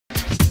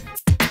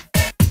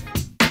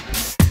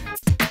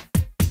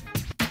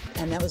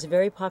And that was a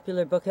very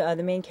popular book.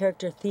 The main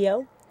character,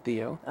 Theo.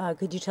 Theo.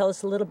 Could you tell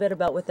us a little bit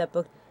about what that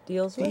book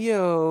deals with?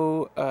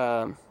 Theo,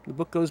 the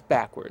book goes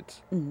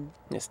backwards.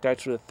 Mm-hmm. It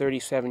starts with a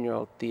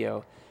 37-year-old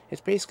Theo.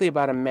 It's basically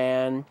about a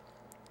man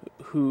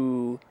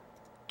who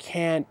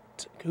can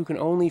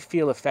only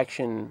feel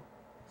affection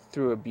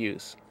through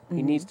abuse. Mm-hmm.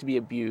 He needs to be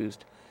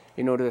abused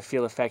in order to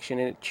feel affection,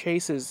 and it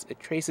traces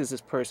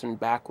this person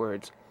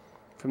backwards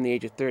from the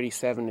age of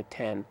 37 to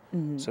 10.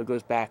 Mm-hmm. So it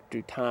goes back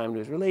through time to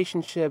his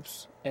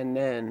relationships, and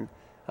then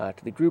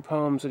to the group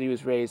homes that he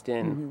was raised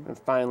in, mm-hmm. and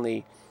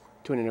finally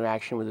to an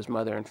interaction with his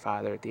mother and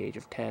father at the age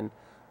of 10.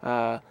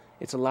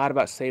 It's a lot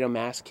about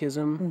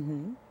sadomasochism.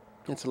 Mm-hmm.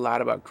 It's a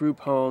lot about group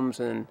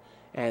homes and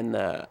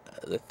the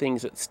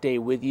things that stay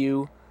with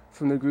you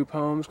from the group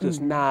homes, because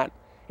mm-hmm.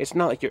 it's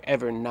not like you're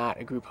ever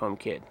not a group home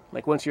kid.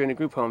 Like once you're in the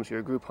group homes, you're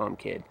a group home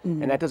kid,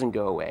 mm-hmm. and that doesn't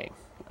go away.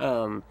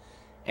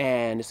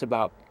 And it's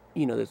about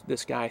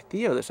this guy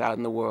Theo that's out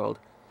in the world,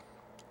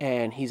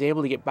 and he's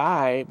able to get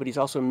by, but he's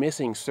also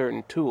missing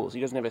certain tools. He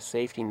doesn't have a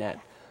safety net.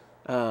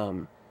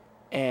 And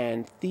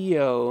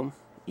Theo,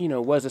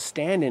 was a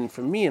stand-in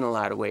for me in a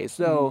lot of ways,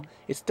 though mm-hmm.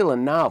 it's still a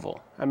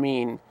novel. I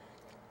mean,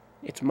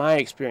 it's my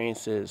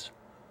experiences,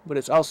 but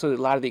it's also a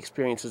lot of the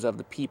experiences of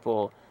the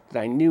people that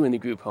I knew in the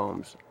group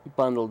homes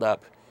bundled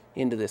up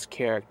into this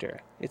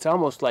character. It's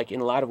almost like, in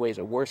a lot of ways,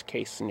 a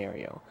worst-case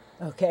scenario.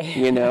 Okay.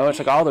 It's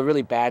like all the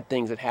really bad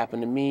things that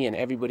happened to me and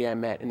everybody I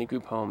met in the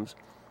group homes,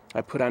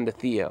 I put onto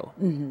Theo.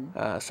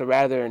 Mm-hmm. So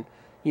rather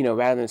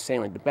than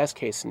saying like the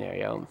best-case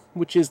scenario,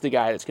 which is the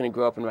guy that's going to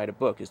grow up and write a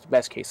book, is the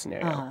best-case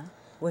scenario. Uh-huh.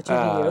 Which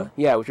would be you?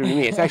 Yeah, which would be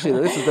me. It's actually,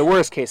 this is the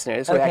worst-case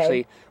scenario. This is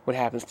actually what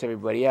happens to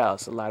everybody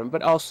else. A lot of them,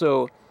 but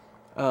also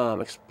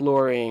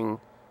exploring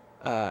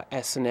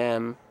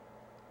S&M,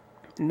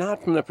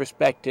 not from the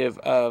perspective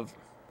of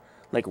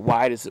like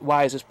why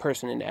is this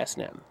person into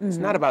S&M. Mm-hmm. It's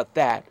not about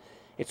that.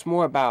 It's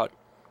more about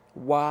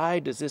why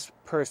does this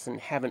person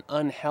have an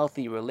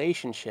unhealthy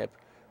relationship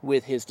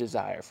with his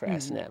desire for mm-hmm.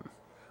 S&M?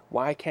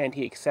 Why can't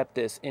he accept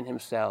this in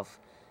himself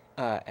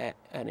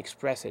and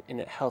express it in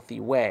a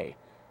healthy way?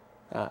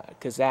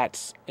 Because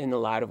that's, in a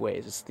lot of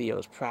ways, is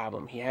Theo's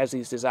problem. He has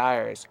these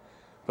desires,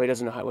 but he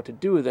doesn't know what to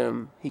do with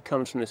them. He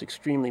comes from this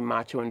extremely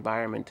macho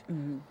environment,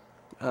 mm-hmm.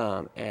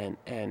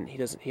 And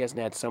he hasn't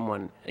had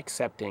someone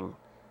accepting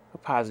or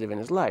positive in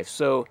his life.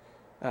 So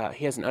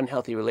he has an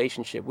unhealthy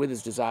relationship with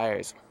his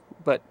desires.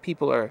 But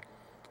people are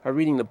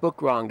reading the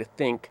book wrong to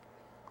think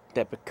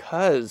that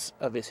because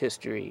of his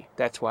history,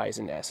 that's why he's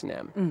into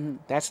S&M. Mm-hmm.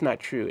 That's not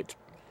true.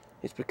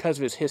 It's because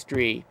of his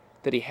history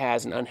that he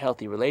has an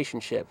unhealthy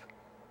relationship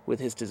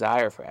with his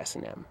desire for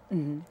S&M.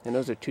 Mm-hmm. And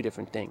those are two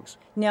different things.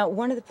 Now,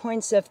 one of the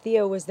points of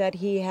Theo was that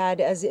he had,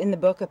 as in the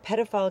book, a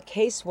pedophile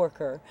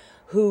caseworker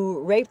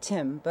who raped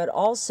him, but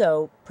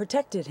also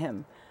protected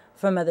him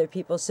from other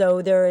people.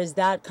 So there is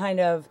that kind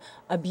of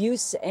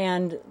abuse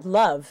and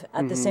love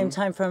at mm-hmm. the same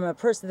time from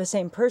the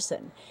same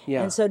person.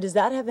 Yeah. And so does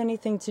that have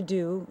anything to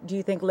do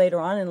you think, later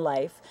on in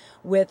life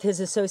with his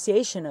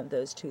association of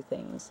those two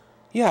things?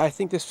 Yeah, I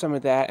think there's some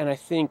of that, and I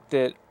think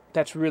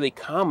that's really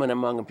common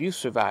among abuse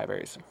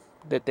survivors,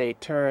 that they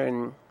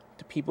turn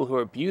to people who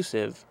are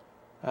abusive,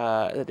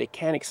 that they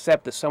can't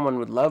accept that someone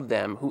would love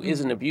them who mm-hmm.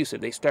 isn't abusive.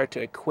 They start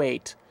to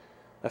equate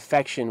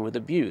affection with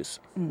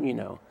abuse,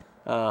 mm-hmm.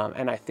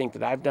 And I think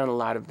that I've done a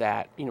lot of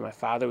that. My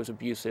father was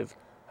abusive,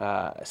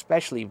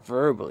 especially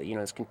verbally,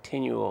 his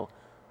continual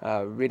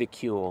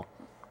ridicule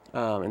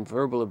and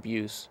verbal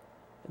abuse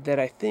that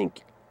I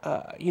think,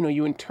 you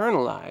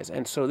internalize.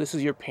 And so this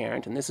is your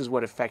parent, and this is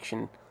what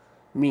affection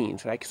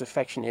means, right? Because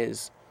affection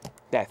is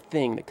that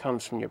thing that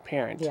comes from your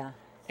parent. Yeah.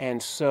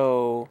 And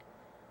so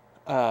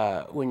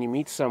when you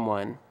meet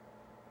someone,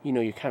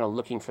 you're kind of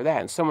looking for that.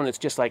 And someone that's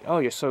just like, oh,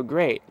 you're so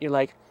great. You're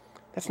like,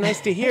 that's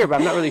nice to hear, but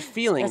I'm not really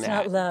feeling that's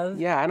that. That's not love.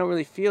 Yeah, I don't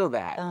really feel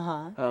that.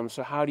 Uh-huh.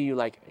 So how do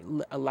you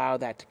allow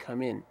that to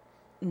come in?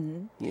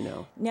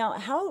 Mm-hmm. Now,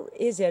 how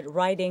is it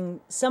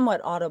writing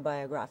somewhat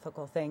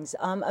autobiographical things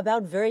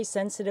about very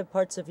sensitive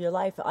parts of your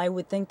life? I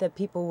would think that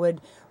people would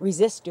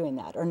resist doing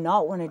that or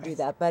not want to do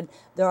that, but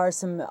there are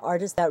some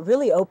artists that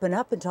really open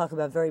up and talk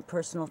about very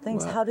personal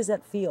things. How does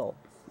that feel?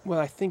 Well,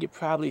 I think it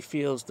probably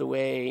feels the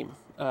way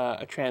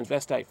a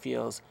transvestite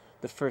feels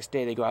the first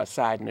day they go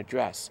outside in a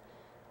dress.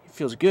 It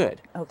feels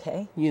good.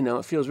 Okay.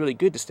 It feels really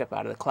good to step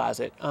out of the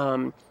closet.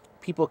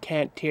 People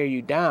can't tear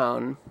you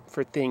down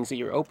for things that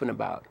you're open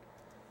about.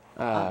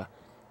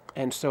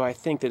 And so I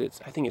think that it's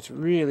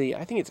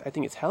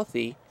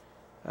healthy.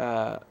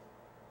 All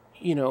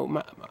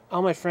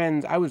my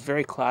friends, I was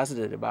very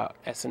closeted about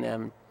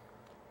S&M,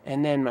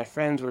 and then my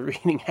friends were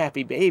reading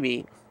Happy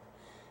Baby,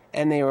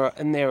 and they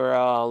were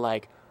all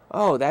like,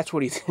 oh, that's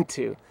what he's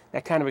into.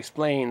 That kind of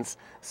explains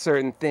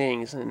certain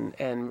things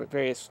and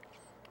various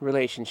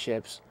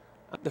relationships.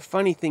 The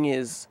funny thing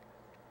is,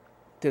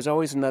 there's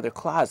always another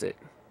closet,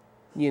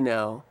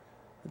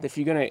 If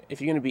you're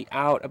gonna be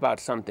out about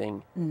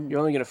something, mm-hmm. you're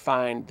only gonna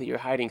find that you're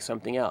hiding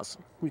something else.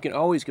 You can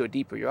always go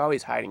deeper. You're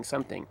always hiding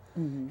something,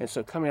 mm-hmm. and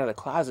so coming out of the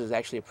closet is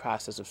actually a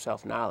process of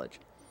self-knowledge.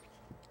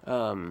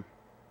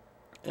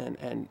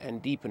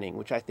 and deepening,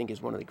 which I think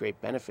is one of the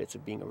great benefits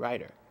of being a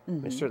writer.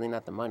 It's certainly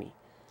not the money.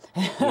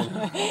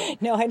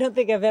 No, I don't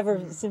think I've ever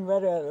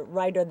read a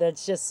writer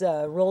that's just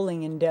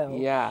rolling in dough.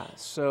 Yeah,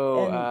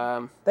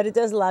 so... but it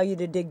does allow you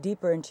to dig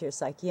deeper into your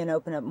psyche and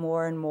open up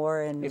more and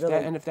more. And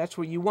if that's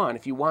what you want,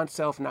 if you want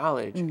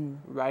self-knowledge,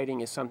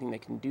 writing is something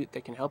that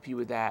can help you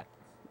with that.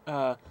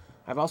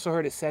 I've also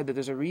heard it said that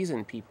there's a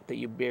reason that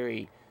you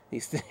bury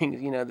these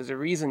things. There's a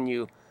reason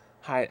you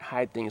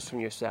hide things from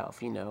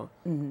yourself.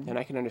 And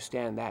I can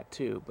understand that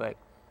too. But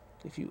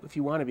if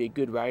you want to be a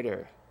good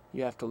writer,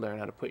 you have to learn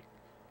how to put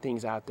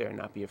things out there and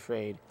not be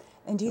afraid.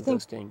 And do you think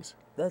those things?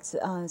 That's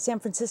San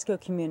Francisco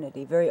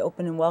community, very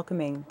open and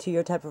welcoming to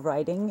your type of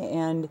writing?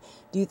 And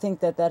do you think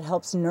that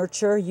helps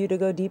nurture you to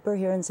go deeper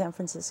here in San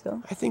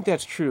Francisco? I think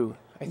that's true.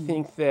 I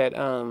think that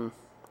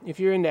if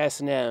you're into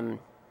S&M,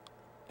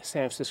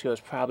 San Francisco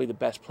is probably the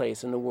best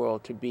place in the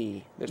world to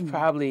be.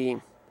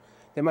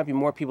 There might be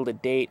more people to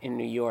date in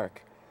New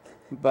York,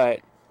 but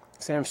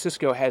San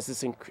Francisco has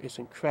this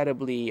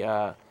incredibly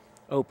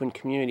open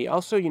community.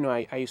 Also,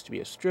 I used to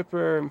be a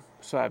stripper,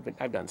 so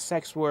I've done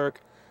sex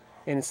work,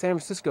 and in San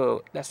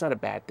Francisco, that's not a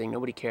bad thing.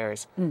 Nobody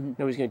cares.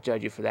 Nobody's going to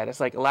judge you for that. It's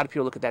like a lot of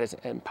people look at that as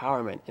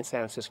empowerment in San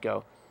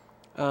Francisco,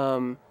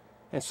 and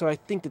so I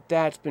think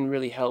that's been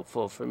really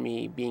helpful for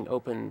me, being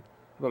open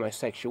about my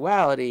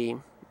sexuality.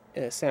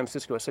 San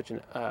Francisco is such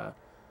a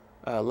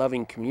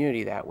loving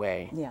community that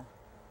way. Yeah.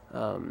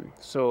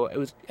 So it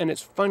was, and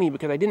it's funny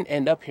because I didn't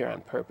end up here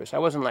on purpose. I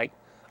wasn't like,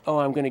 oh,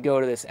 I'm going to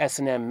go to this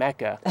S&M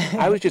Mecca.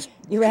 I was just,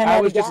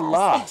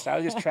 lost. I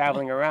was just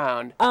traveling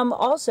around.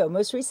 Also,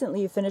 most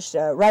recently, you finished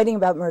writing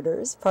about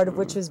murders, part of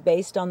which was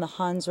based on the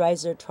Hans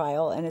Reiser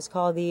trial, and it's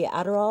called the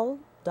Adderall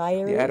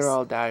Diaries. The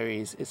Adderall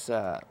Diaries. It's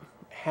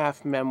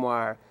half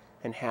memoir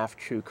and half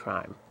true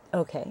crime.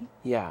 Okay.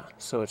 Yeah,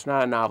 so it's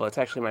not a novel. It's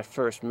actually my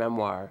first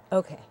memoir.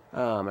 Okay.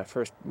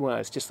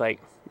 It's just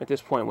like, at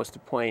this point, what's the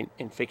point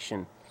in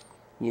fiction?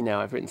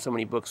 I've written so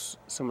many books,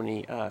 so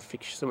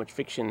much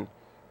fiction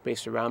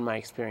based around my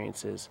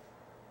experiences.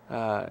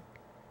 The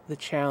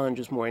challenge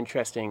is more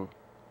interesting,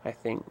 I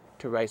think,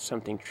 to write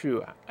something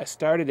true. I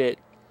started it,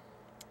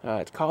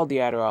 it's called the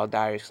Adderall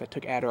Diaries because I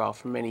took Adderall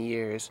for many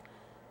years,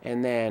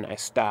 and then I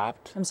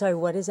stopped. I'm sorry,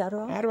 what is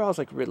Adderall? Adderall is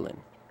like Ritalin.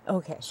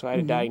 Okay. So I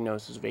had a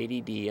diagnosis of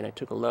ADD, and I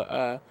took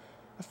a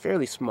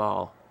fairly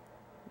small,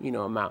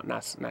 amount,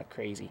 not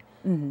crazy.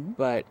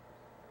 But,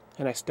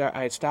 and I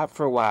had stopped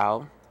for a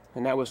while,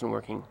 and that wasn't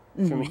working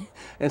for me.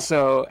 And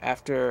so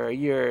after a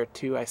year or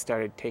two, I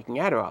started taking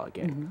Adderall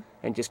again,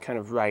 and just kind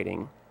of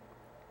writing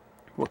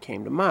what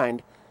came to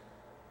mind.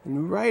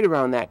 And right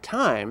around that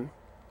time,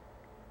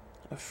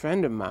 a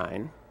friend of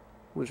mine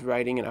was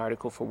writing an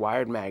article for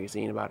Wired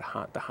magazine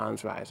about the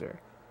Hans Reiser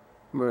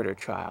murder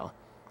trial.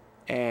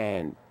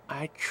 And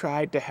I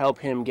tried to help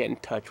him get in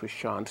touch with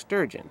Sean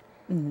Sturgeon.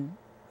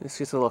 It's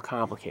just a little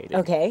complicated.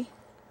 Okay.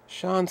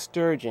 Sean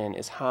Sturgeon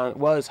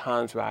was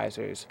Hans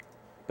Reiser's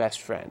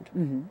best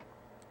friend.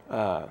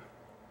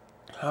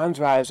 Hans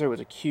Reiser was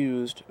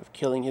accused of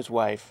killing his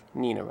wife,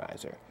 Nina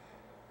Reiser.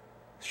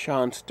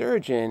 Sean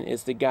Sturgeon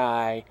is the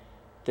guy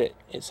that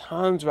is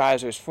Hans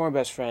Reiser's former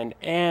best friend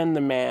and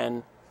the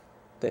man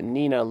that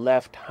Nina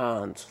left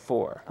Hans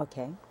for.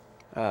 Okay.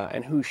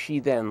 And who she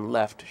then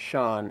left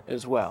Sean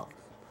as well.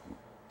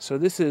 So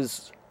this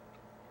is,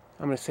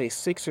 I'm going to say,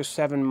 6 or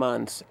 7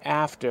 months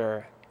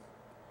after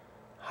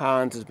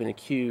Hans has been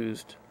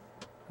accused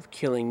of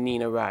killing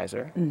Nina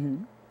Reiser.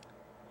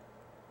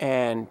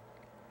 And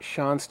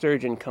Sean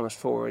Sturgeon comes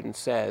forward and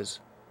says,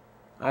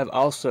 I've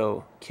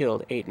also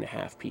killed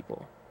 8.5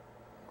 people.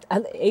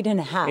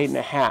 8.5?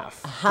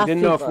 8.5. I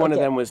didn't know if one of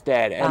them was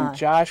dead. And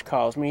Josh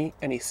calls me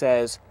and he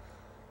says,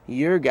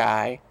 your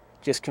guy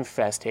just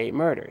confessed to 8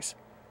 murders.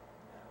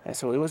 I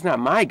said, well, it was not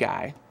my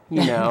guy,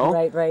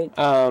 Right.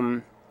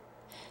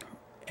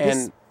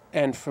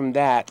 And from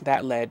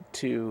that led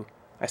to,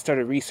 I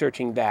started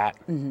researching that.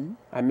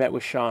 I met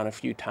with Sean a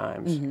few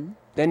times.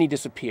 Then he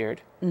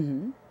disappeared.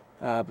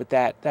 But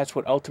that's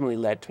what ultimately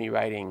led to me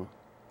writing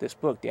this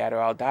book, The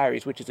Adderall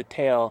Diaries, which is a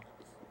tale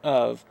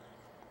of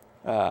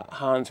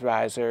Hans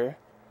Reiser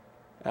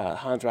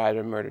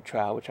murder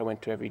trial, which I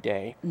went to every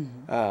day.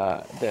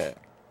 The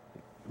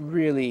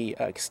really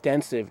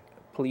extensive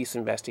police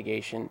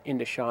investigation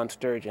into Sean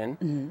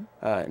Sturgeon,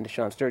 into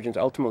Sean Sturgeon's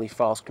ultimately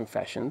false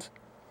confessions.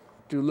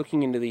 Through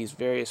looking into these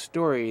various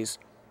stories,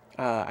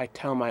 I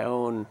tell my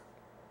own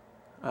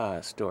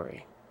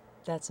story.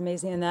 That's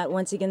amazing. And that,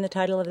 once again, the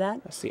title of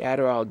that? That's the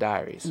Adderall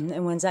Diaries.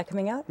 And when's that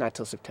coming out? Not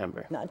till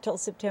September. Not till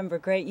September.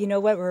 Great. You know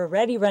what? We're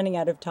already running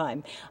out of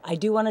time. I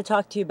do want to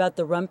talk to you about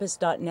the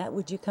rumpus.net.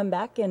 Would you come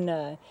back and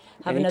have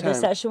another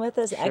session with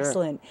us? Sure.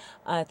 Excellent.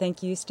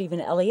 Thank you, Stephen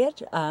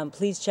Elliott.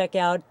 Please check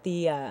out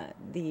the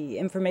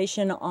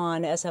information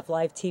on SF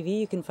Live TV.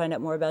 You can find out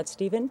more about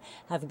Stephen.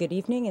 Have a good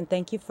evening, and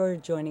thank you for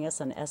joining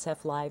us on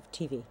SF Live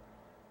TV.